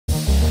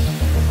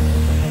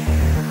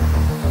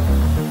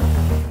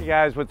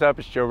guys, what's up?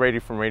 It's Joe Rady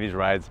from Rady's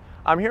Rides.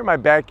 I'm here in my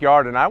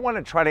backyard and I want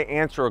to try to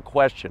answer a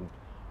question.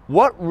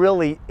 What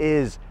really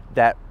is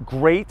that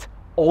great,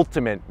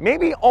 ultimate,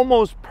 maybe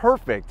almost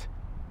perfect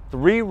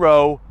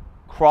three-row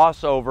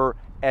crossover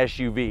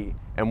SUV?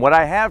 And what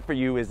I have for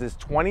you is this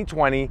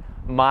 2020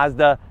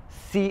 Mazda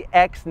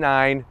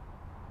CX-9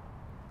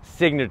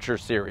 Signature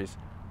Series.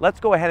 Let's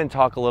go ahead and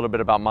talk a little bit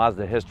about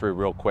Mazda history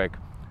real quick.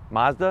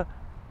 Mazda,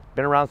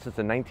 been around since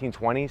the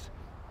 1920s.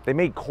 They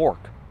made cork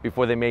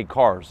before they made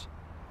cars.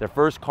 Their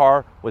first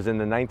car was in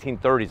the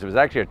 1930s. It was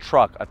actually a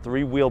truck, a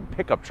three-wheel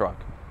pickup truck.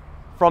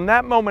 From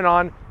that moment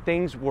on,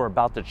 things were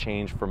about to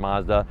change for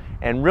Mazda,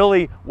 and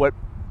really what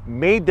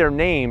made their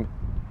name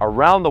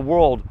around the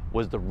world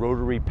was the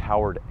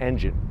rotary-powered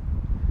engine.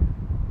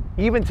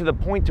 Even to the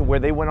point to where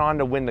they went on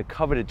to win the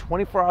coveted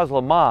 24 Hours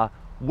Le Mans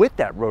with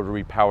that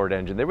rotary-powered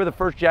engine. They were the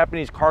first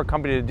Japanese car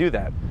company to do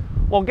that.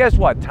 Well, guess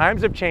what?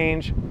 Times have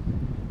changed,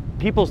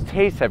 people's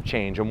tastes have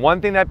changed, and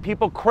one thing that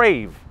people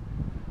crave,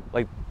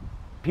 like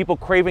people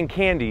craving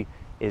candy,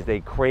 is they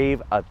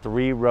crave a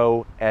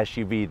three-row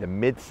SUV, the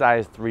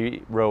mid-size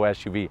three-row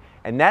SUV.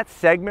 And that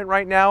segment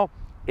right now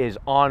is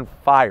on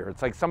fire.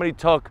 It's like somebody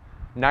took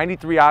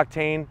 93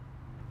 octane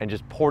and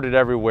just poured it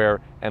everywhere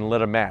and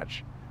lit a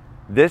match.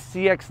 This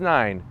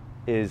CX-9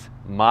 is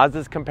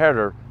Mazda's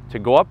competitor to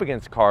go up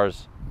against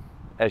cars,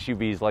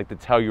 SUVs like the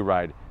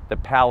Telluride, the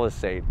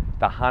Palisade,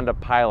 the Honda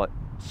Pilot,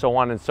 so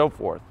on and so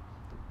forth.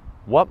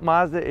 What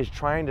Mazda is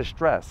trying to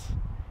stress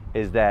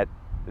is that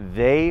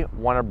they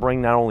want to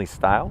bring not only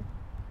style,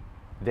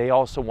 they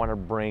also want to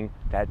bring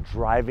that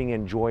driving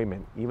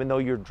enjoyment. Even though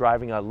you're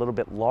driving a little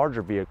bit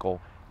larger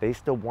vehicle, they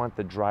still want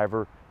the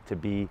driver to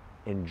be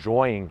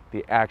enjoying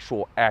the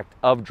actual act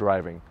of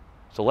driving.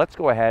 So let's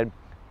go ahead,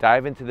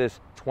 dive into this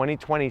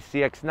 2020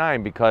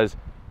 CX-9 because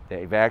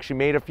they've actually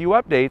made a few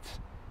updates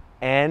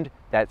and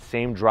that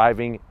same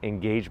driving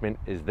engagement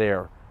is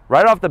there.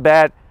 Right off the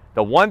bat,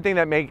 the one thing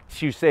that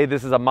makes you say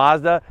this is a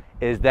Mazda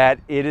is that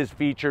it is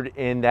featured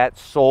in that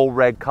soul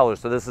red color.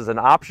 So this is an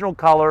optional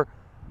color,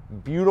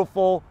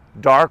 beautiful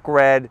dark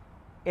red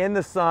in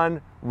the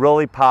sun,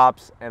 really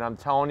pops, and I'm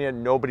telling you,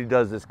 nobody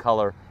does this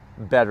color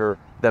better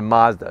than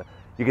Mazda.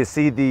 You can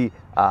see the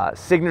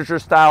signature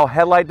style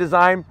headlight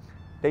design.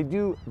 They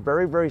do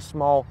very, very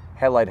small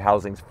headlight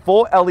housings,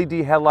 full LED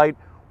headlight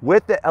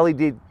with the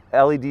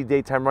LED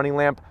daytime running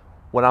lamp.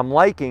 What I'm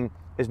liking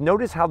is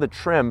notice how the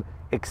trim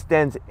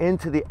extends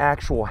into the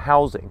actual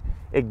housing.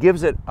 It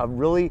gives it a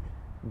really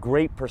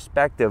great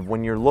perspective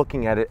when you're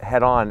looking at it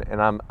head on,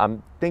 and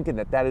I'm thinking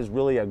that that is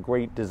really a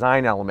great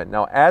design element.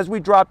 Now, as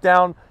we drop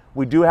down,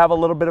 we do have a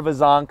little bit of a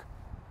zonk.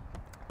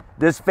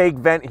 This fake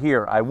vent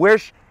here, I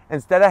wish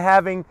instead of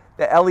having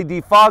the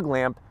LED fog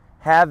lamp,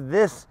 have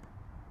this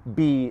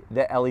be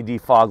the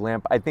LED fog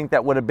lamp. I think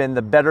that would have been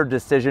the better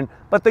decision,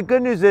 but the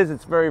good news is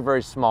it's very,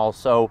 very small,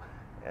 so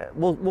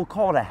we'll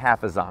call it a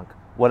half a zonk.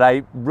 What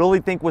I really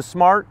think was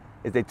smart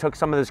is they took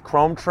some of this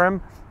chrome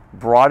trim,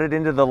 brought it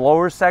into the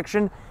lower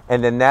section,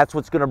 and then that's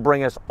what's going to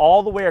bring us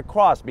all the way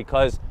across,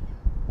 because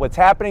what's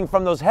happening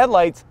from those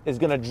headlights is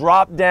going to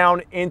drop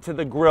down into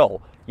the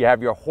grille. You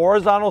have your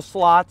horizontal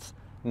slots,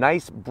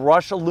 nice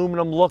brushed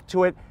aluminum look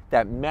to it,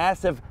 that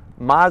massive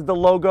Mazda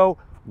logo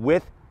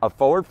with a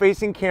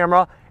forward-facing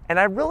camera, and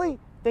I really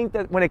think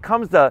that when it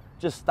comes to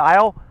just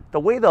style, the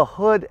way the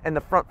hood and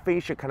the front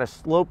fascia kind of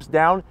slopes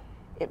down,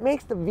 it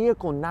makes the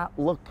vehicle not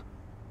look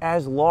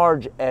as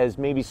large as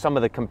maybe some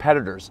of the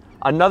competitors.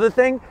 Another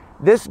thing,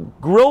 this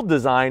grille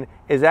design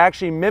is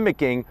actually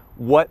mimicking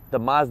what the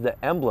Mazda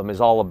emblem is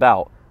all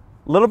about.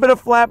 A little bit of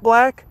flat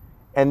black,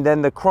 and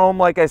then the chrome,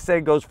 like I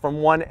said, goes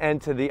from one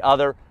end to the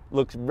other.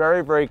 Looks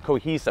very, very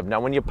cohesive. Now,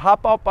 when you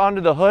pop up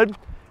onto the hood,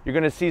 you're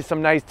gonna see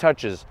some nice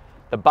touches.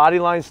 The body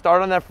lines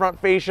start on that front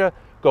fascia,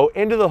 go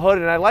into the hood,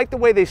 and I like the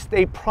way they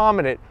stay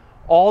prominent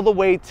all the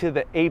way to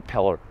the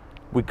A-pillar.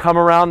 We come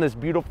around this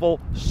beautiful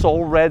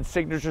soul red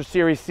Signature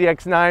Series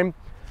CX-9.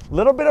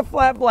 Little bit of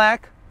flat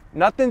black,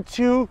 nothing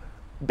too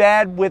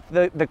bad with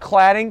the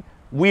cladding.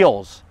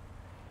 Wheels.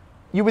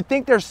 You would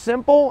think they're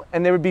simple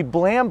and they would be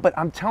bland, but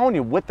I'm telling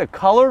you, with the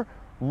color,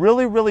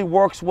 really, really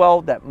works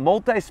well. That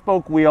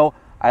multi-spoke wheel.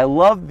 I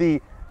love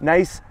the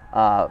nice,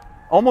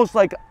 almost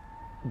like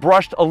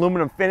brushed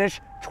aluminum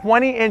finish.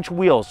 20-inch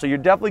wheels, so you're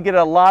definitely getting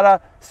a lot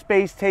of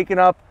space taken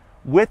up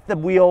with the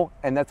wheel,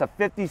 and that's a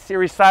 50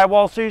 series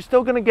sidewall, so you're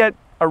still going to get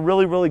a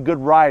really, really good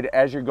ride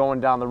as you're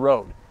going down the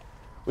road.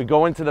 We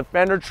go into the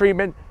fender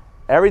treatment.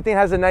 Everything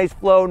has a nice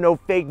flow, no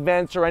fake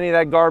vents or any of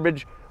that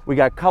garbage. We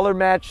got color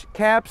matched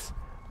caps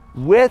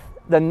with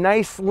the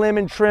nice slim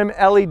and trim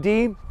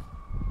LED.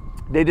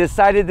 They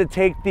decided to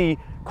take the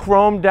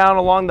chrome down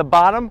along the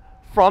bottom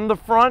from the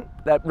front.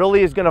 That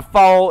really is going to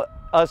follow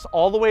us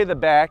all the way to the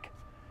back.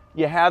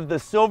 You have the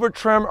silver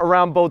trim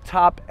around both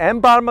top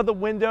and bottom of the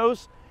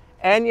windows,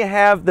 and you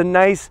have the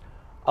nice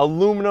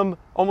aluminum,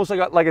 almost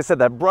like I said,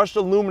 that brushed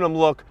aluminum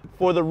look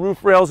for the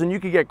roof rails, and you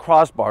could get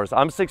crossbars.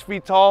 I'm 6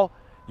 feet tall.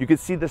 You can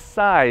see the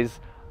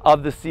size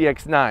of the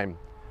CX-9.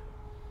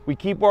 We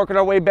keep working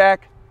our way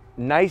back.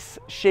 Nice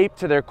shape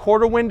to their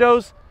quarter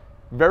windows.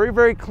 Very,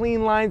 very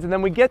clean lines. And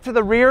then we get to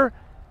the rear,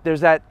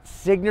 there's that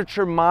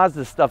signature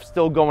Mazda stuff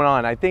still going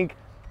on. I think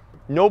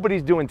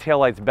nobody's doing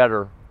taillights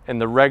better in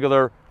the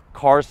regular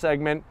car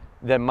segment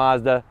than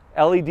Mazda.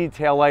 LED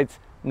taillights,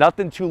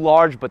 nothing too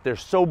large, but they're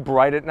so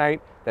bright at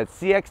night. That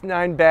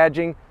CX-9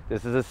 badging,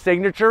 this is a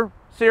signature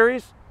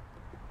series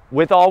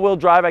with all-wheel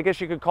drive. I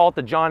guess you could call it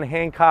the John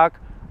Hancock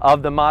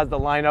of the Mazda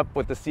lineup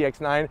with the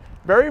CX-9.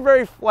 Very,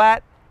 very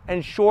flat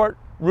and short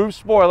roof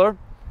spoiler.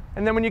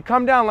 And then when you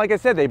come down, like I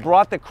said, they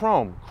brought the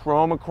chrome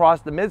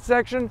across the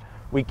midsection.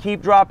 We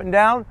keep dropping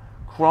down,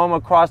 chrome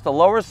across the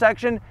lower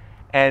section,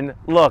 and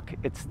look,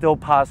 it's still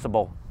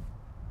possible.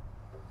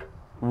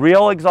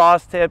 Real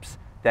exhaust tips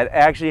that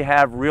actually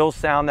have real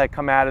sound that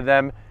come out of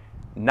them,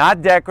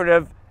 not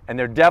decorative, and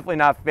they're definitely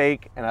not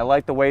fake. And I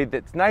like the way that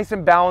it's nice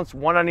and balanced,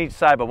 one on each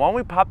side. But why don't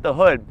we pop the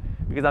hood,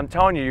 because I'm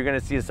telling you, you're gonna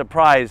see a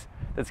surprise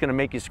that's gonna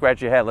make you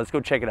scratch your head. Let's go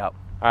check it out.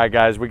 All right,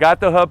 guys, we got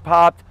the hood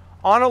popped.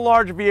 On a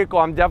large vehicle,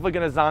 I'm definitely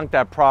gonna zonk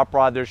that prop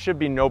rod. There should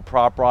be no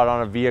prop rod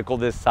on a vehicle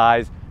this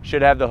size.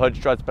 Should have the hood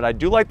struts, but I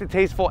do like the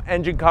tasteful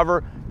engine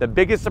cover. The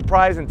biggest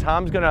surprise, and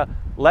Tom's gonna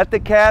let the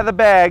cat out of the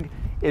bag,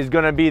 is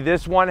gonna be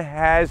this one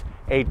has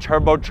a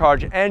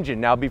turbocharged engine.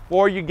 Now,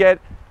 before you get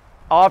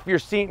off your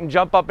seat and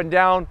jump up and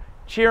down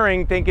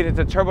cheering, thinking it's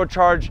a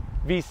turbocharged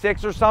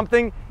V6 or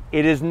something,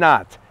 it is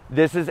not.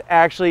 This is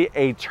actually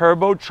a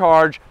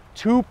turbocharged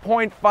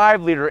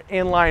 2.5 liter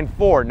inline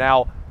four.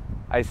 Now,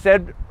 I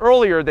said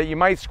earlier that you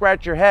might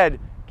scratch your head.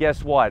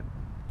 Guess what?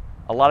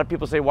 A lot of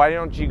people say, why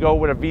don't you go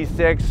with a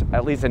V6,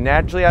 at least a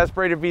naturally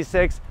aspirated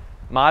V6?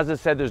 Mazda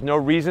said there's no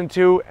reason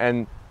to,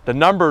 and the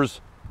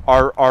numbers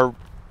are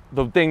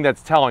the thing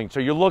that's telling.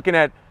 So you're looking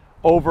at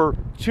over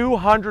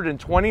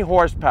 220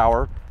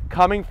 horsepower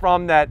coming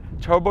from that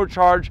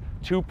turbocharged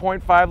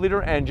 2.5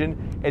 liter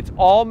engine. It's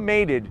all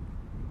mated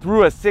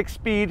through a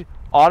 6-speed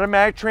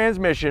automatic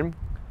transmission.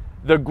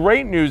 The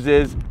great news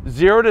is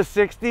 0 to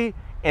 60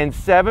 in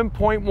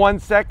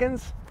 7.1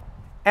 seconds.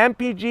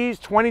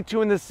 MPGs,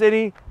 22 in the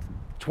city,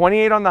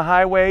 28 on the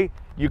highway.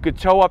 You could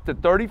tow up to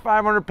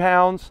 3,500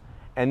 pounds,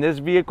 and this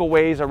vehicle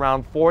weighs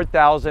around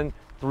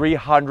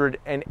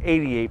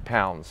 4,388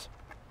 pounds.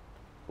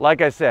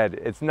 Like I said,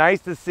 it's nice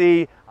to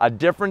see a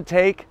different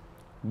take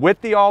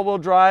with the all-wheel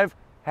drive,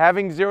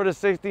 having 0 to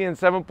 60 in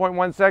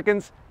 7.1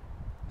 seconds.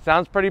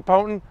 Sounds pretty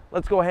potent.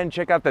 Let's go ahead and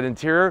check out that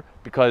interior,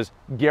 because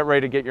get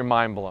ready to get your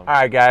mind blown. All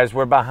right, guys,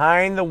 we're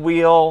behind the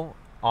wheel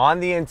on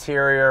the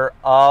interior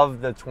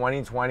of the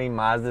 2020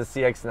 Mazda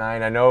CX-9.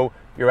 I know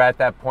you're at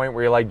that point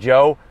where you're like,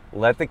 Joe,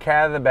 let the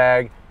cat out of the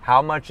bag.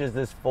 How much is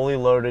this fully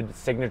loaded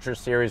signature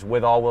series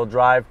with all-wheel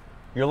drive?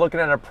 You're looking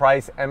at a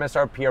price,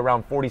 MSRP,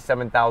 around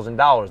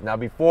 $47,000. Now,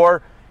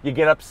 before you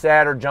get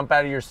upset or jump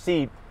out of your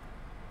seat,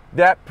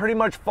 that pretty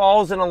much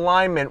falls in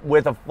alignment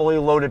with a fully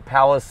loaded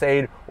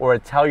Palisade or a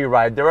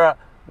Telluride. They're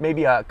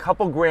maybe a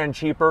couple grand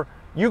cheaper.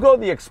 You go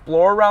the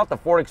Explorer route, the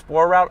Ford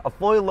Explorer route, a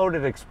fully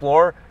loaded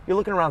Explorer, you're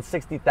looking around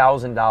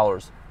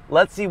 $60,000.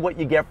 Let's see what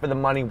you get for the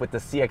money with the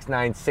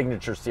CX-9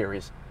 Signature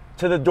Series.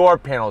 To the door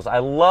panels, I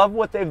love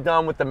what they've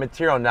done with the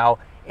material. Now,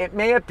 it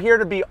may appear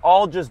to be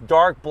all just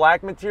dark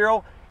black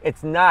material.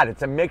 It's not.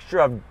 It's a mixture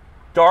of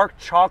dark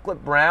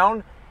chocolate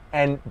brown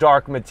and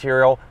dark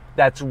material.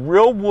 That's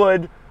real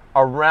wood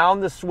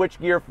around the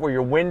switchgear for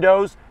your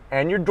windows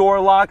and your door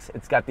locks.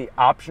 It's got the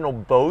optional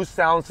Bose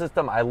sound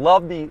system. I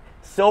love the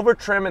silver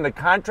trim and the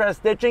contrast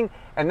stitching.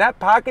 And that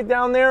pocket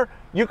down there,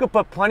 you could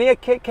put plenty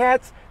of Kit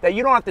Kats that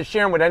you don't have to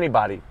share them with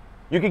anybody.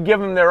 You could give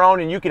them their own,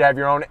 and you could have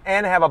your own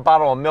and have a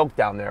bottle of milk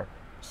down there.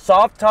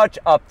 Soft touch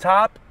up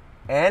top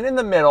and in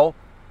the middle.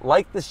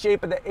 Like the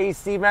shape of the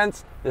AC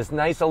vents, this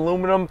nice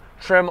aluminum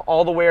trim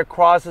all the way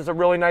across is a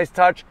really nice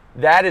touch.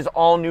 That is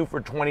all new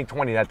for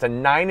 2020. That's a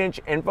 9-inch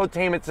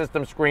infotainment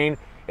system screen.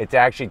 It's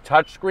actually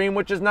touch screen,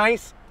 which is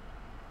nice.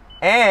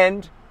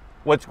 And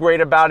what's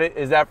great about it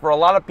is that for a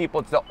lot of people,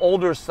 it's the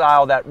older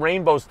style, that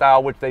rainbow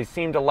style, which they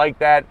seem to like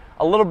that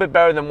a little bit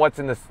better than what's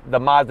in the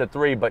Mazda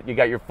 3, but you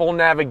got your full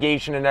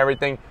navigation and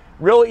everything.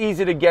 Real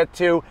easy to get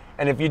to.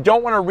 And if you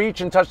don't want to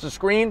reach and touch the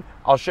screen,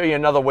 I'll show you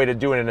another way to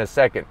do it in a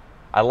second.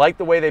 I like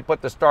the way they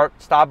put the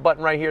stop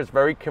button right here. It's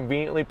very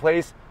conveniently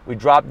placed. We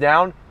drop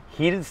down,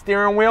 heated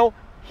steering wheel,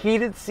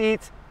 heated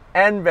seats,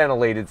 and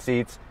ventilated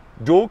seats.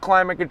 Dual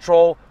climate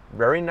control,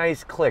 very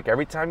nice click.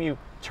 Every time you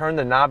turn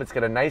the knob, it's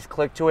got a nice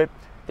click to it.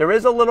 There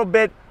is a little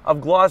bit of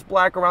gloss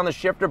black around the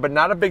shifter, but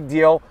not a big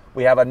deal.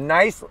 We have a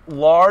nice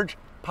large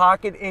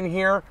pocket in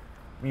here.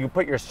 You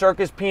put your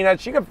circus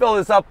peanuts. You can fill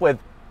this up with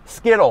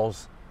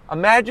Skittles.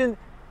 Imagine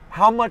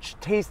how much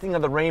tasting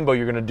of the rainbow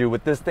you're gonna do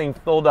with this thing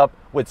filled up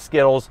with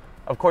Skittles.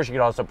 Of course, you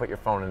can also put your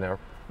phone in there.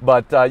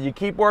 But you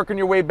keep working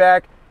your way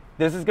back.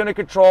 This is gonna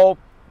control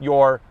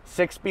your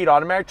 6-speed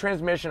automatic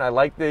transmission. I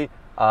like the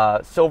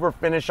silver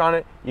finish on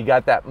it. You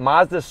got that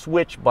Mazda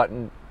switch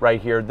button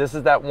right here. This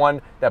is that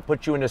one that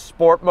puts you into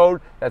sport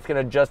mode. That's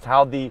gonna adjust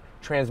how the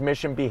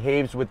transmission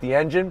behaves with the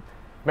engine.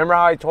 Remember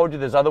how I told you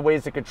there's other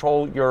ways to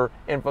control your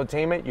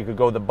infotainment? You could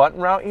go the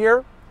button route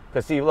here.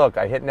 Because see, look,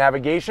 I hit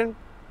navigation,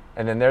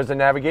 and then there's the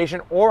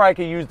navigation, or I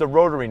could use the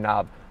rotary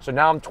knob. So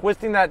now I'm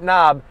twisting that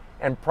knob,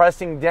 and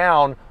pressing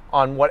down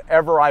on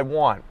whatever I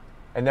want.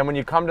 And then when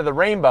you come to the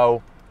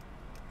rainbow,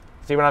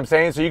 see what I'm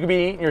saying? So you could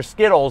be eating your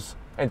Skittles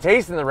and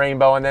tasting the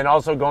rainbow and then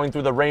also going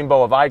through the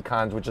rainbow of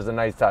icons, which is a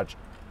nice touch.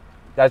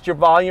 That's your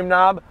volume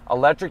knob,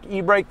 electric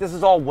e-brake. This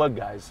is all wood,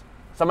 guys.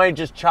 Somebody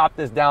just chopped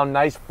this down,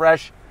 nice,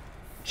 fresh,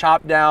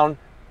 chopped down.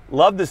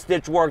 Love the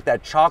stitch work,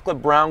 that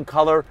chocolate brown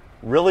color,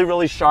 really,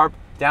 really sharp.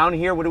 Down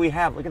here, what do we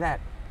have? Look at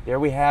that. There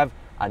we have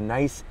a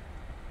nice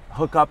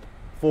hookup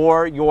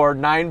for your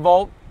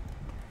 9-volt.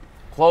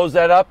 Close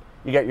that up.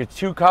 You got your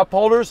 2 cup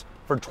holders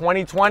for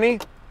 2020.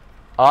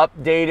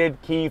 Updated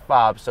key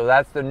fob. So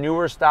that's the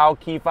newer style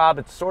key fob.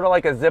 It's sort of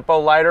like a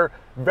Zippo lighter.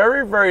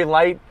 Very, very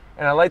light.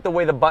 And I like the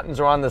way the buttons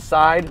are on the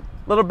side.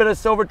 A little bit of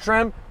silver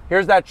trim.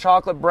 Here's that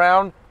chocolate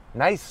brown.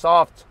 Nice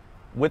soft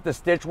with the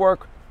stitch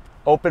work.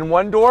 Open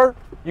 1 door,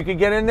 you can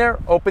get in there.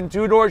 Open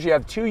 2 doors, you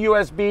have 2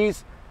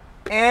 USBs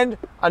and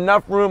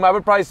enough room. I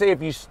would probably say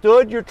if you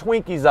stood your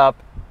Twinkies up,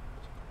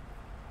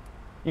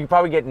 you could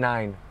probably get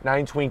 9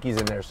 Twinkies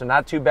in there. So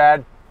not too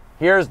bad.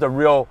 Here's the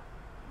real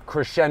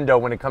crescendo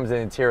when it comes to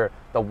the interior.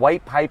 The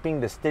white piping,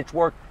 the stitch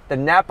work. The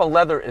Nappa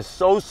leather is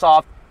so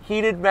soft,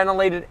 heated,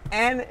 ventilated,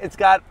 and it's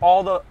got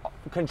all the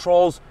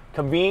controls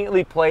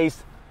conveniently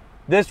placed.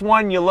 This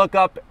one, you look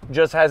up,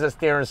 just has a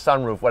steering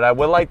sunroof. What I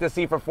would like to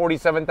see for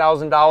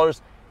 $47,000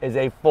 is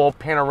a full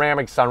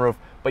panoramic sunroof,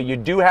 but you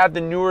do have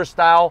the newer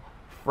style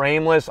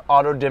frameless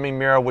auto dimming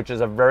mirror, which is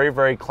a very,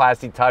 very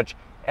classy touch.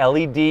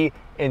 LED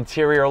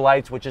interior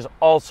lights, which is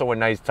also a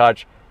nice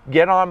touch.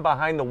 Get on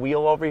behind the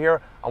wheel over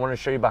here. I want to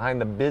show you behind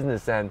the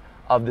business end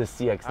of the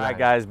CX-9. All right,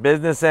 guys,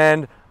 business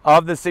end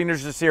of the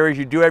Signature Series.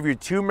 You do have your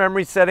 2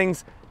 memory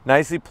settings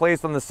nicely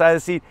placed on the side of the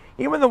seat.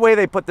 Even the way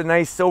they put the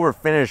nice silver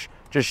finish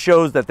just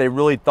shows that they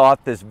really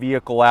thought this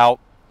vehicle out.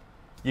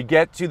 You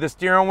get to the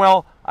steering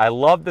wheel. I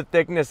love the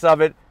thickness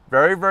of it.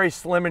 Very, very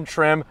slim and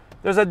trim.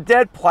 There's a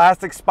dead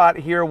plastic spot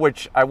here,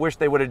 which I wish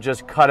they would have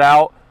just cut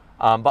out.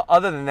 But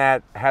other than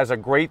that, has a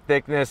great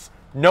thickness.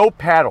 No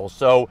paddles.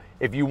 So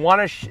if you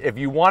want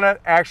to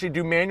actually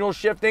do manual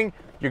shifting,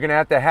 you're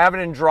going to have it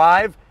in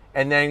drive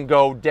and then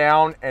go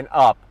down and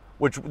up.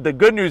 Which the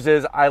good news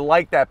is, I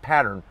like that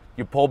pattern.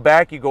 You pull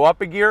back, you go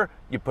up a gear,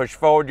 you push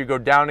forward, you go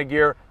down a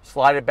gear,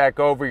 slide it back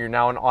over, you're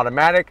now in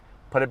automatic,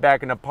 put it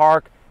back into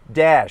park,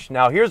 dash.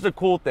 Now here's the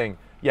cool thing.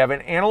 You have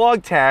an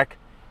analog tach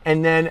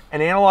and then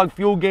an analog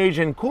fuel gauge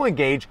and coolant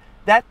gauge.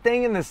 That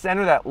thing in the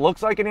center that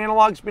looks like an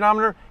analog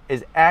speedometer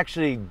is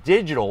actually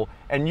digital,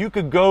 and you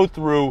could go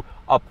through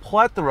a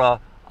plethora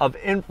of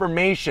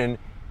information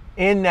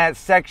in that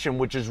section,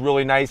 which is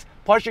really nice.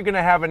 Plus you're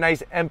gonna have a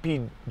nice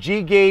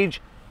MPG gauge,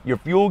 your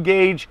fuel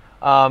gauge,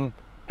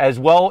 as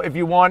well if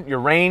you want, your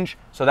range.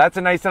 So that's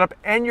a nice setup,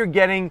 and you're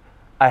getting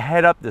a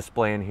head-up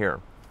display in here,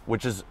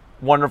 which is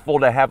wonderful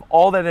to have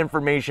all that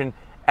information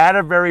at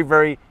a very,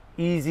 very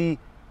easy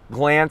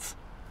glance.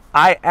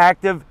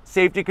 iActive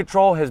safety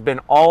control has been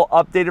all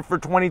updated for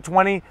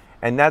 2020,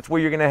 and that's where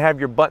you're gonna have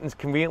your buttons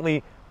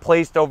conveniently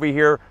placed over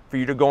here for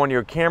you to go into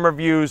your camera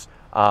views.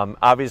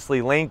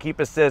 Obviously lane keep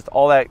assist,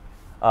 all that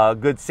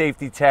good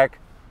safety tech.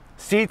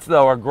 Seats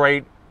though are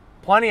great,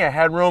 plenty of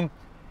headroom.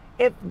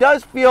 It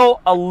does feel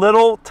a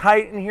little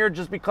tight in here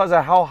just because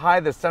of how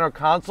high the center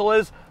console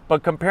is,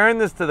 but comparing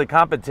this to the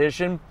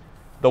competition,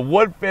 the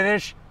wood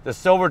finish, the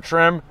silver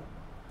trim,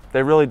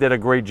 they really did a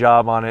great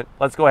job on it.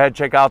 Let's go ahead and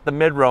check out the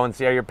mid-row and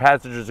see how your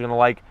passengers are gonna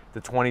like the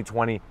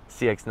 2020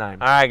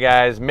 CX-9. All right,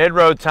 guys,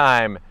 mid-row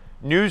time.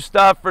 New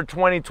stuff for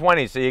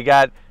 2020. So you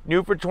got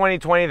new for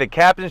 2020, the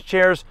captain's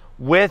chairs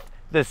with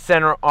the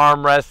center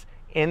armrest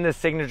in the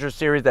Signature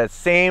Series, that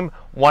same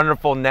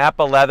wonderful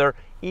Nappa leather.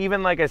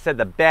 Even, like I said,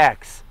 the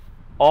backs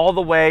all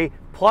the way.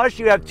 Plus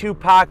you have 2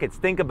 pockets.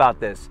 Think about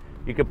this.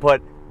 You could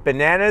put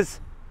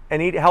bananas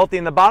and eat healthy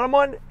in the bottom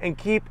one and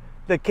keep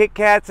the Kit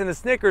Kats and the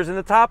Snickers in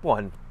the top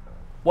one.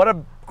 What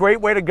a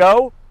great way to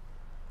go.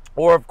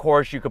 Or of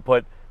course you could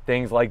put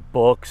things like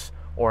books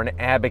or an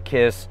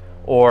abacus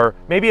or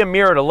maybe a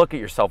mirror to look at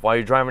yourself while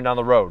you're driving down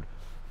the road.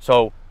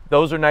 So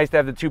those are nice to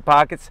have, the 2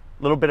 pockets.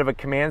 A little bit of a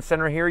command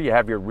center here. You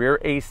have your rear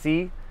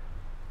AC.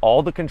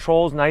 All the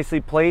controls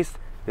nicely placed.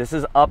 This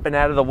is up and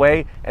out of the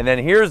way. And then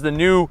here's the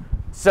new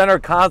center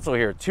console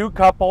here. 2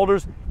 cup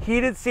holders,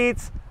 heated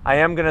seats. I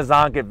am gonna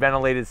zonk it.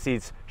 Ventilated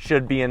seats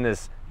should be in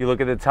this. You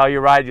look at the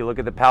Telluride, you look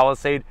at the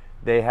Palisade,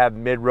 they have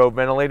mid-row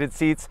ventilated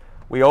seats.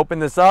 We open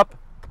this up.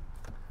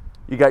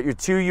 You got your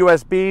 2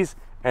 USBs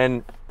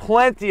and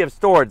plenty of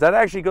storage. That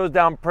actually goes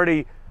down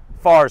pretty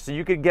far, so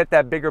you could get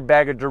that bigger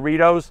bag of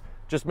Doritos.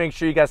 Just make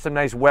sure you got some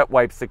nice wet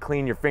wipes to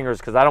clean your fingers,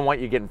 because I don't want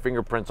you getting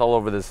fingerprints all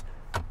over this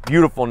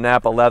beautiful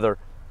Nappa leather.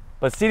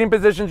 But seating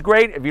position's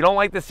great. If you don't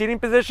like the seating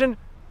position,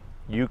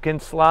 you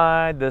can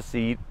slide the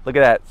seat. Look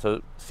at that.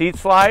 So seat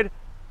slide.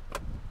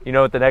 You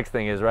know what the next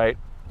thing is, right?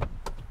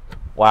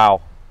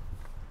 Wow.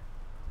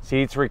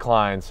 Seats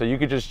recline. So you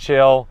could just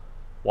chill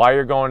while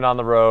you're going down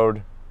the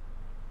road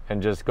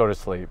and just go to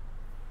sleep.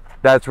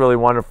 That's really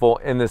wonderful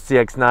in the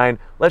CX-9.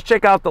 Let's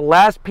check out the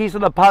last piece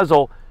of the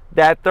puzzle,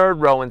 that third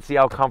row and see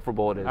how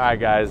comfortable it is. All right,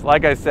 guys,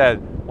 like I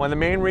said, one of the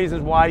main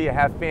reasons why you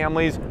have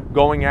families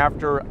going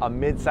after a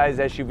mid-size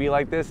SUV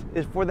like this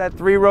is for that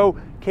 3-row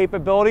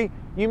capability.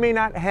 You may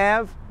not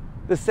have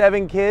the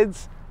 7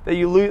 kids that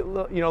you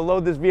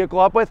load this vehicle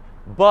up with,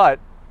 but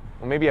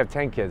well, maybe you have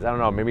 10 kids. I don't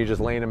know, maybe you're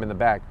just laying them in the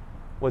back.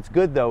 What's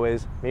good though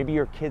is maybe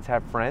your kids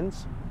have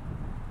friends,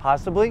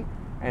 possibly,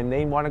 and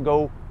they want to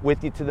go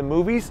with you to the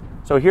movies.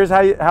 So here's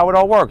how it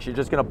all works. You're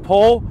just gonna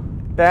pull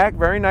back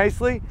very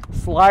nicely,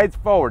 slides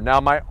forward. Now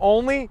my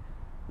only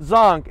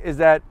zonk is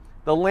that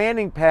the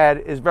landing pad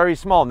is very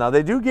small. Now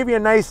they do give you a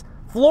nice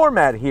floor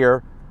mat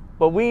here,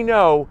 but we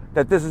know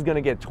that this is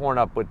gonna get torn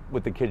up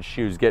with the kids'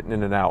 shoes getting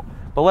in and out.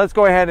 But let's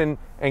go ahead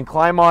and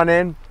climb on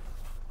in.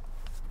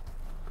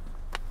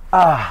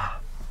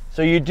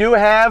 So you do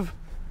have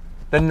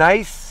the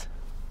nice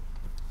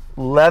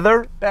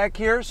leather back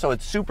here, so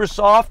it's super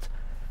soft.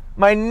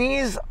 My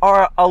knees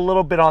are a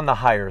little bit on the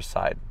higher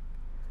side.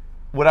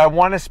 Would I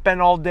want to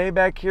spend all day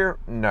back here?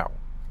 No.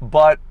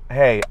 But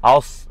hey,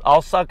 I'll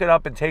suck it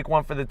up and take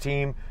one for the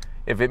team.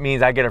 If it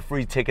means I get a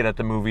free ticket at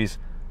the movies,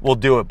 we'll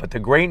do it. But the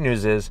great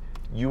news is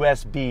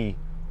USB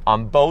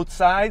on both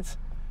sides.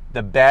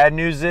 The bad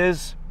news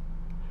is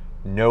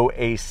no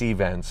AC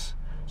vents.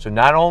 So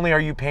not only are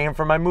you paying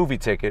for my movie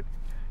ticket,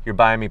 you're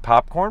buying me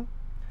popcorn,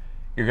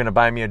 you're gonna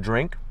buy me a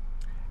drink,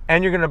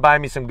 and you're gonna buy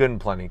me some Good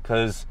and Plenty,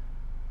 because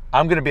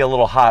I'm gonna be a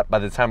little hot by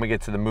the time we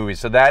get to the movie.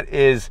 So that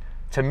is,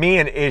 to me,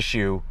 an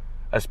issue,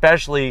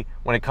 especially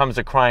when it comes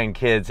to crying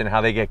kids and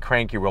how they get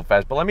cranky real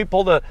fast. But let me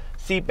pull the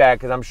seat back,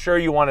 because I'm sure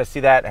you wanna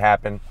see that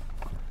happen.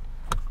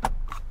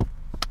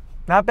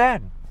 Not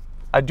bad.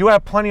 I do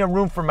have plenty of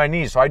room for my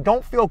knees, so I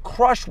don't feel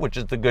crushed, which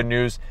is the good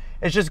news.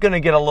 It's just gonna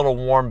get a little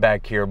warm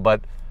back here,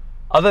 but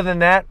other than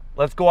that,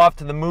 let's go off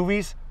to the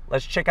movies.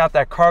 Let's check out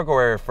that cargo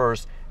area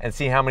first and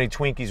see how many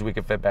Twinkies we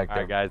can fit back there.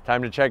 All right, guys,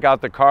 time to check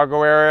out the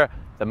cargo area.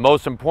 The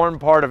most important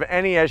part of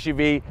any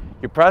SUV,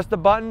 you press the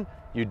button,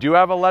 you do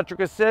have electric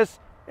assist.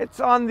 It's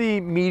on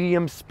the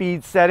medium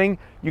speed setting.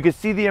 You can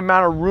see the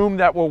amount of room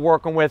that we're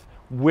working with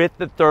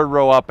the third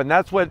row up, and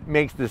that's what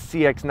makes the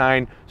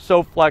CX-9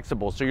 so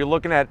flexible. So you're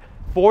looking at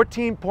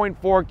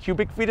 14.4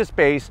 cubic feet of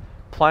space,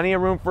 plenty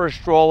of room for a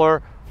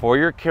stroller, for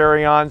your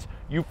carry-ons.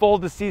 You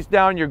fold the seats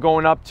down, you're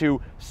going up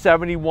to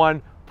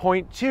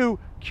 71.2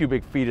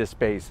 cubic feet of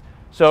space.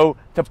 So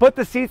to put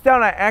the seats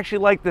down, I actually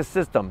like this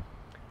system.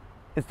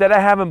 Instead of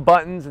having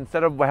buttons,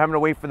 instead of having to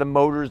wait for the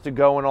motors to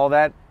go and all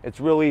that, it's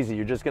real easy.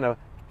 You're just gonna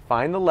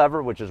find the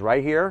lever, which is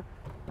right here.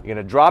 You're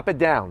gonna drop it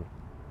down.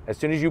 As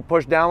soon as you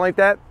push down like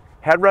that,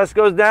 headrest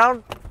goes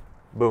down,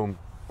 boom,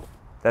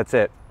 that's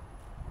it.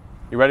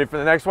 You ready for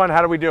the next one?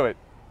 How do we do it?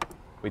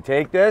 We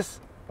take this,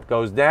 it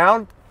goes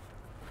down,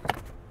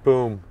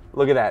 boom.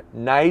 Look at that,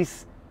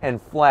 nice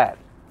and flat.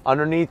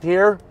 Underneath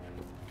here,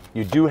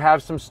 you do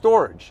have some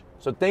storage.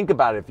 So think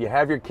about it, if you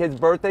have your kid's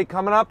birthday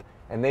coming up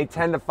and they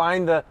tend to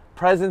find the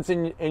presents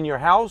in your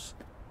house,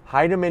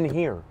 hide them in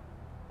here.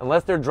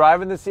 Unless they're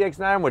driving the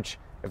CX-9, which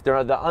if they're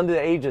under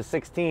the age of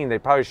 16, they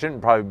probably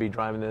shouldn't be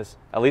driving this,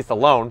 at least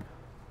alone.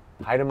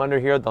 Hide them under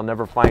here, they'll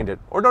never find it.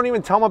 Or don't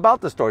even tell them about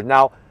the storage.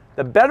 Now,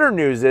 the better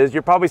news is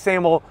you're probably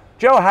saying, well,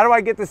 Joe, how do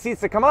I get the seats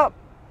to come up?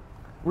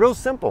 Real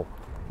simple.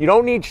 You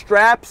don't need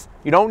straps,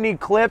 you don't need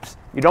clips,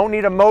 you don't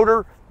need a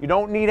motor, you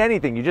don't need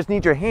anything. You just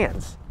need your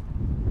hands.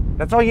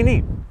 That's all you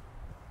need.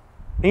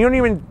 And you don't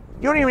even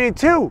need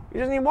 2, you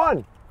just need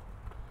 1.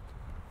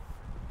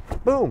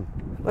 Boom,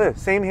 look at it,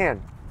 same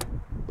hand.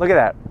 Look at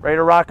that, ready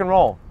to rock and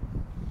roll.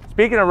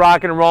 Speaking of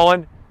rocking and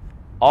rolling,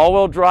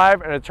 all-wheel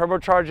drive and a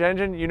turbocharged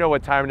engine, you know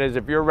what time it is.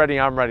 If you're ready,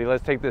 I'm ready.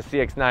 Let's take this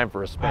CX-9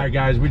 for a spin. All right,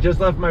 guys, we just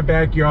left my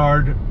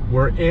backyard.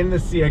 We're in the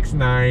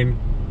CX-9.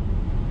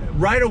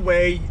 Right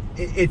away,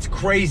 it's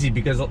crazy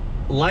because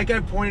like I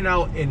pointed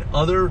out in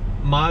other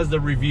Mazda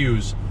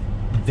reviews,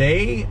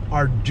 they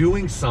are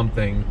doing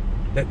something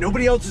that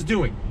nobody else is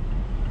doing.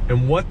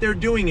 And what they're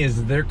doing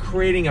is they're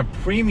creating a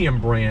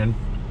premium brand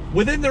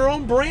within their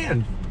own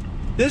brand.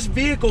 This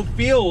vehicle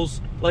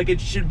feels like it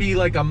should be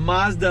like a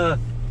Mazda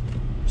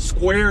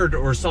squared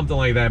or something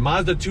like that,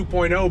 Mazda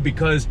 2.0,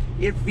 because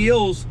it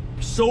feels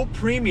so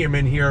premium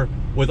in here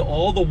with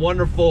all the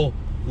wonderful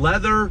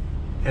leather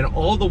and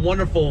all the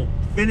wonderful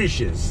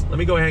finishes. Let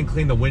me go ahead and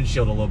clean the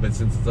windshield a little bit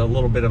since it's a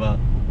little bit of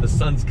the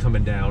sun's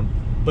coming down.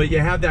 But you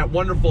have that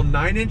wonderful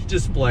 9-inch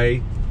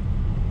display.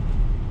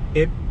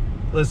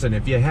 Listen,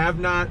 if you have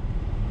not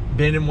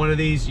been in one of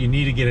these, you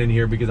need to get in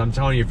here, because I'm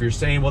telling you, if you're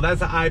saying, well,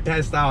 that's an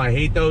iPad style, I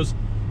hate those,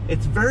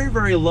 it's very,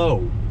 very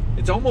low.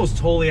 It's almost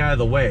totally out of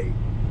the way.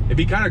 It'd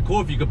be kind of cool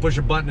if you could push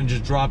a button and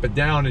just drop it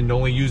down and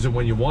only use it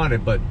when you want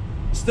it, but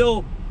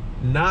still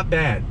not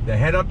bad. The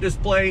head-up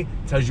display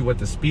tells you what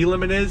the speed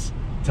limit is,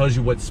 tells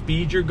you what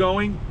speed you're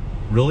going.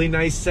 Really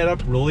nice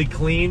setup, really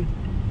clean.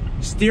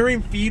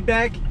 Steering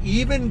feedback,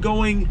 even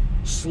going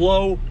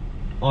slow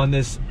on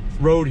this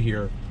road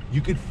here, you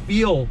could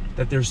feel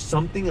that there's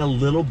something a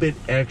little bit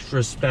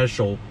extra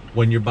special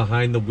when you're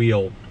behind the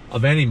wheel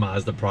of any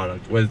Mazda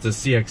product, whether it's a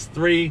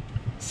CX-3,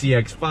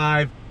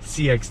 CX-5,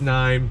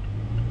 CX-9.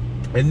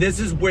 And this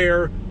is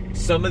where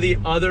some of the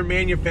other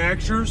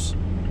manufacturers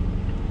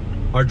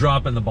are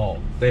dropping the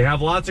ball. They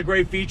have lots of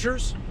great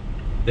features.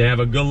 They have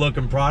a good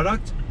looking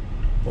product.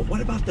 But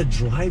what about the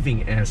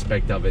driving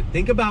aspect of it?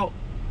 Think about,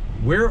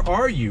 where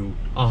are you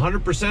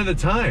 100% of the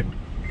time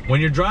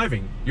when you're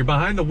driving? You're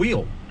behind the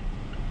wheel.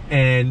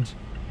 And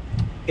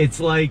it's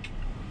like,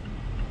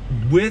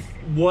 with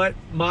what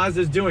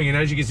Mazda's doing, and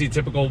as you can see,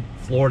 typical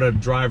Florida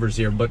drivers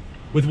here, but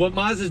with what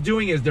Mazda's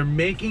doing is they're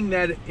making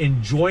that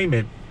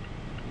enjoyment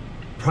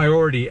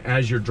priority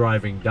as you're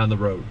driving down the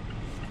road.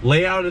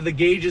 Layout of the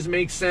gauges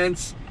makes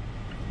sense.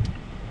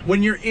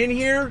 When you're in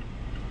here,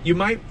 you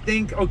might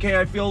think, okay,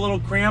 I feel a little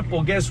cramped.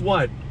 Well, guess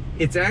what?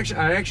 It's actually,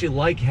 I actually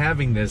like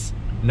having this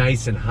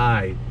nice and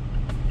high.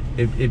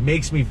 It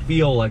makes me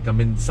feel like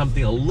I'm in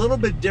something a little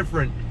bit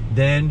different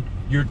than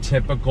your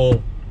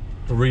typical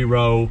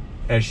 3-row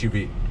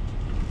SUV.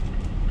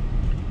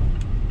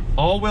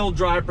 All-wheel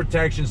drive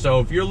protection,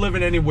 so if you're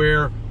living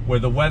anywhere where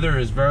the weather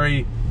is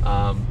very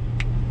bad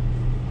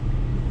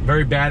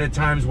at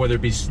times, whether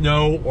it be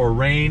snow or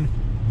rain,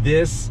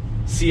 this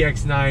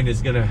CX-9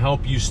 is going to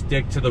help you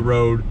stick to the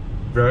road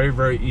very,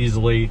 very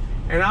easily.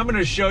 And I'm going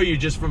to show you,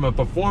 just from a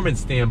performance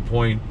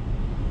standpoint,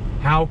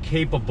 how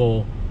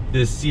capable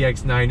this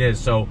CX-9 is.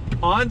 So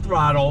on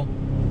throttle,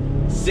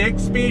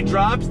 6-speed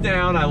drops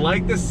down. I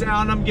like the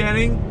sound I'm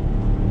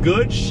getting.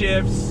 Good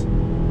shifts.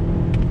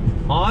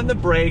 On the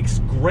brakes,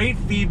 great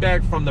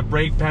feedback from the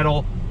brake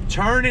pedal.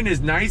 Turning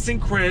is nice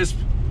and crisp.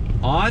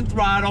 On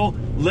throttle,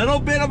 little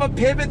bit of a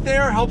pivot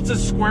there, helps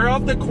us square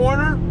off the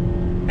corner,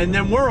 and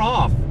then we're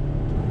off.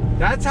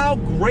 That's how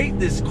great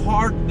this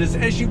car, this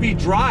SUV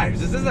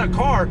drives. This isn't a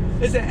car,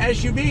 it's an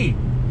SUV.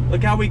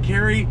 Look how we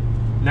carry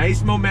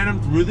nice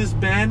momentum through this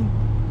bend.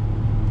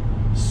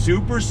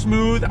 Super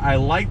smooth. I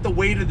like the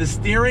weight of the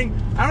steering.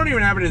 I don't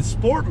even have it in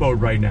sport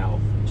mode right now.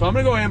 So I'm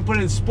gonna go ahead and put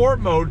it in sport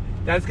mode.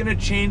 That's gonna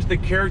change the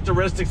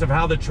characteristics of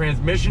how the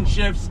transmission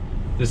shifts,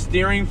 the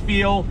steering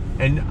feel,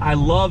 and I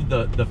love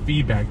the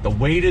feedback. The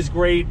weight is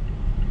great.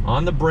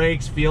 On the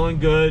brakes, feeling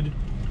good.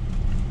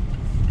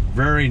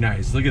 Very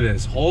nice. Look at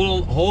this.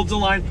 Holds the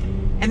line.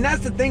 And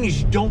that's the thing,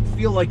 is you don't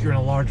feel like you're in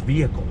a large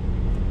vehicle.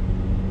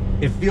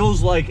 It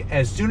feels like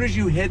as soon as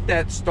you hit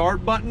that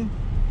start button,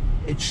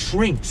 it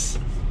shrinks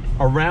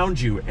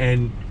around you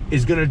and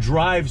is gonna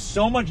drive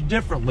so much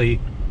differently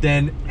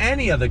than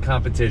any other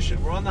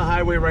competition. We're on the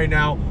highway right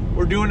now.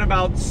 We're doing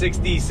about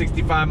 60,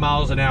 65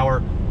 miles an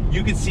hour.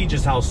 You can see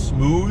just how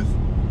smooth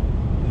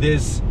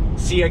this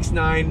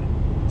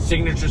CX-9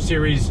 Signature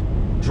Series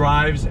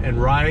drives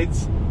and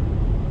rides.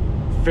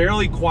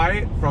 Fairly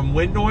quiet from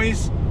wind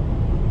noise,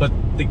 but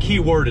the key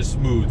word is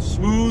smooth.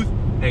 Smooth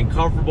and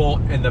comfortable,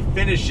 and the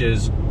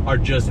finishes are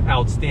just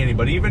outstanding.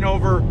 But even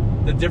over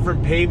the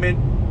different pavement,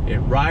 it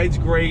rides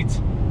great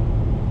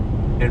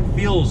and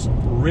feels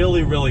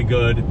really, really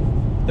good.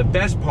 The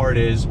best part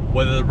is,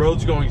 whether the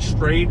road's going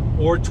straight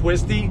or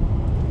twisty,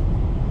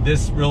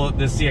 this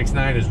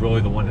CX-9 is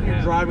really the one to have.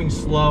 You're driving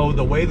slow,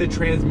 the way the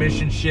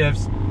transmission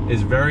shifts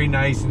is very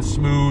nice and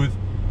smooth.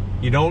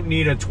 You don't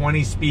need a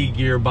 20-speed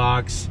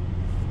gearbox.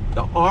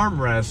 The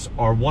armrests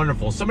are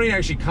wonderful. Somebody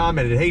actually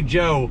commented, hey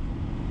Joe,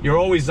 you're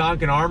always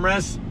zonking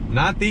armrests.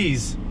 Not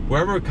these.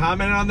 Whoever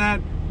commented on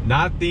that,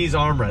 not these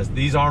armrests.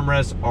 These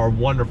armrests are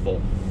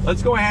wonderful.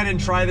 Let's go ahead and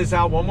try this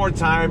out one more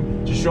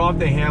time to show off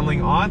the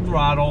handling on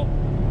throttle.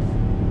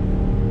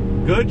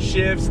 Good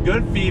shifts,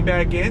 good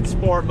feedback in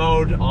sport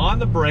mode. On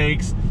the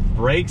brakes,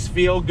 brakes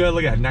feel good.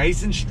 Look at that,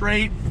 nice and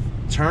straight.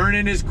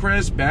 Turning is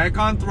crisp, back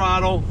on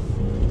throttle.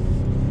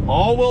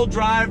 All-wheel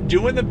drive,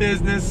 doing the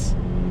business.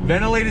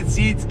 Ventilated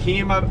seats,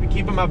 keeping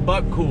my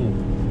butt cool,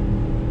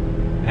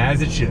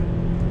 as it should.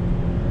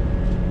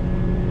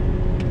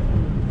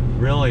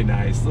 Really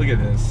nice. Look at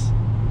this.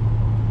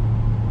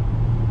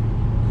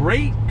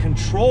 Great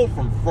control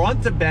from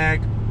front to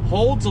back.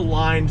 Holds a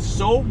line,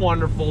 so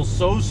wonderful,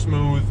 so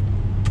smooth.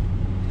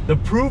 The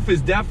proof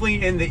is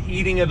definitely in the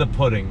eating of the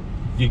pudding.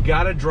 You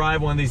gotta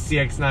drive one of these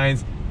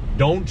CX-9s.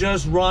 Don't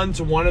just run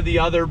to one of the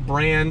other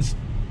brands,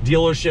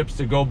 dealerships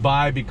to go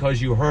buy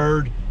because you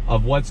heard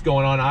of what's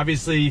going on.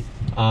 Obviously,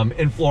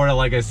 in Florida,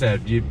 like I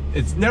said,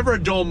 it's never a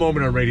dull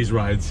moment on Rady's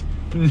Rides.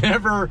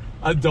 Never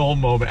a dull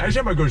moment. Actually,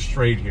 I'm gonna go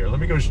straight here. Let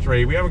me go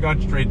straight. We haven't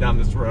gone straight down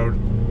this road.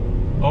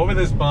 Over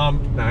this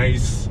bump,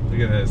 nice. Look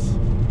at this.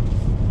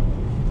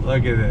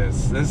 Look at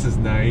this. This is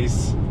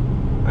nice.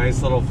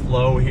 Nice little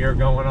flow here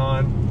going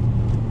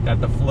on. Got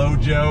the Flow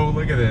Joe.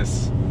 Look at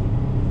this.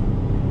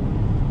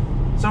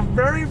 So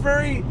very,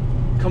 very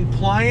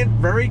compliant,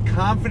 very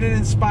confident,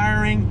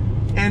 inspiring.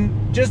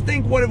 And just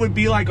think what it would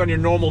be like on your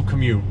normal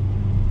commute,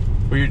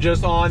 where you're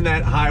just on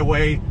that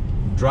highway,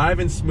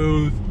 driving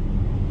smooth,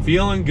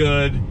 feeling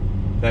good.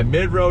 That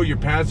mid-row, your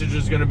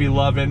passenger's gonna be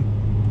loving.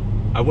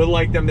 I would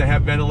like them to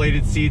have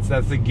ventilated seats.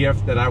 That's the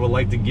gift that I would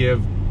like to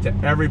give to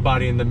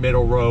everybody in the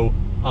middle row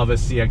of a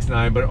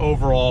CX-9. But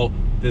overall,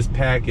 this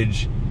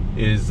package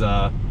is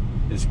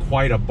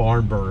quite a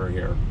barn burner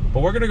here.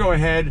 But we're gonna go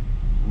ahead,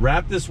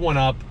 wrap this one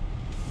up.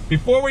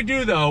 Before we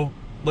do though,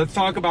 let's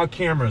talk about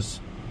cameras.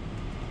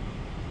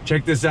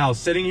 Check this out.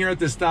 Sitting here at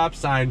the stop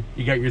sign,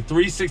 you got your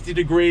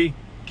 360-degree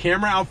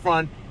camera out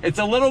front. It's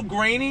a little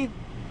grainy.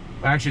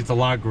 Actually, it's a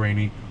lot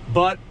grainy,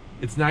 but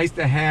it's nice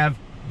to have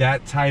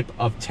that type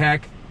of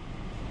tech.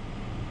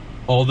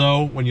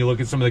 Although, when you look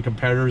at some of the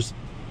competitors,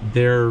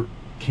 their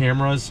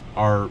cameras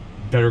are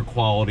better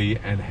quality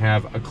and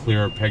have a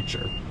clearer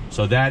picture.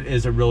 So that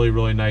is a really,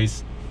 really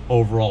nice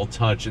overall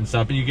touch and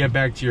stuff. And you get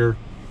back to your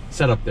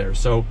setup there.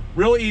 So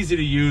real easy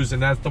to use,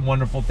 and that's the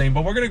wonderful thing.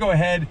 But we're gonna go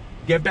ahead,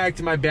 get back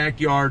to my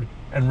backyard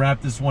and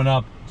wrap this one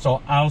up.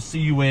 So I'll see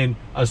you in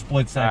a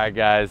split second. All right,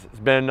 guys, it's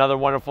been another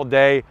wonderful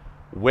day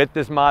with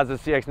this Mazda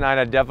CX-9.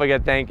 I definitely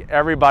gotta thank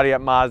everybody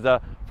at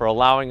Mazda for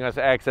allowing us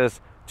access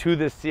to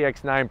this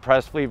CX-9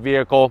 press fleet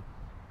vehicle.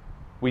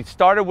 We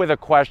started with a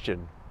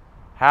question.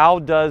 How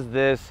does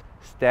this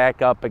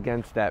stack up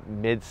against that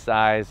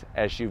mid-size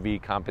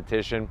SUV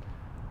competition?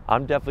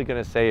 I'm definitely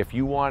gonna say, if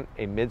you want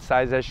a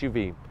mid-size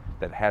SUV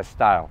that has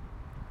style,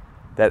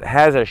 that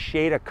has a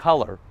shade of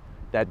color,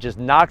 that just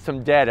knocks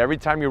them dead every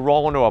time you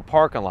roll into a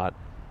parking lot,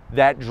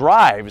 that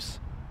drives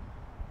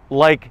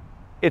like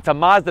it's a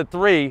Mazda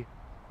 3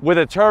 with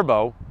a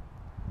turbo,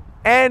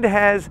 and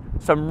has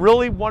some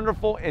really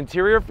wonderful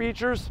interior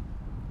features,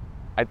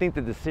 I think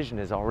the decision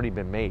has already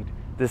been made.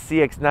 The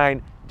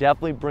CX-9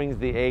 definitely brings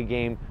the A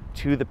game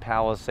to the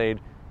Palisade,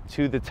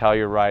 to the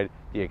Telluride,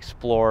 the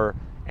Explorer,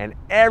 and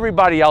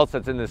everybody else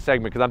that's in this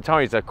segment, because I'm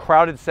telling you, it's a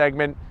crowded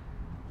segment,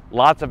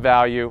 lots of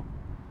value,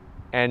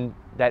 and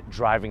that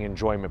driving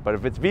enjoyment. But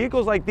if it's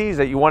vehicles like these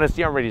that you want to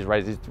see on Rady's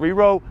Rides, these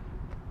 3-row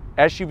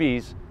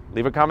SUVs,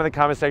 leave a comment in the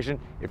comment section.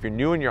 If you're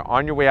new and you're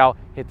on your way out,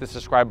 hit the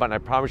subscribe button. I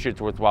promise you it's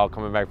worthwhile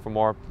coming back for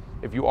more.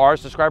 If you are a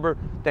subscriber,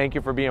 thank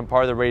you for being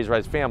part of the Rady's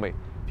Rides family.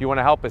 If you want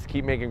to help us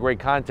keep making great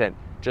content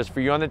just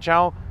for you on the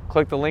channel,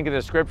 click the link in the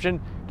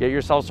description. Get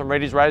yourself some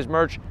Rady's Rides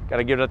merch. Got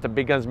to give it up to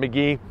Big Guns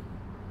McGee.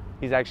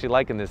 He's actually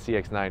liking this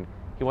CX-9.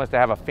 He wants to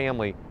have a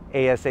family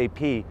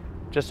ASAP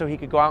just so he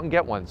could go out and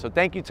get one. So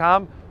thank you,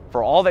 Tom,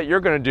 for all that you're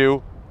going to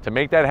do to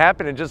make that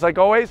happen. And just like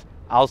always,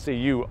 I'll see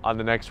you on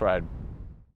the next ride.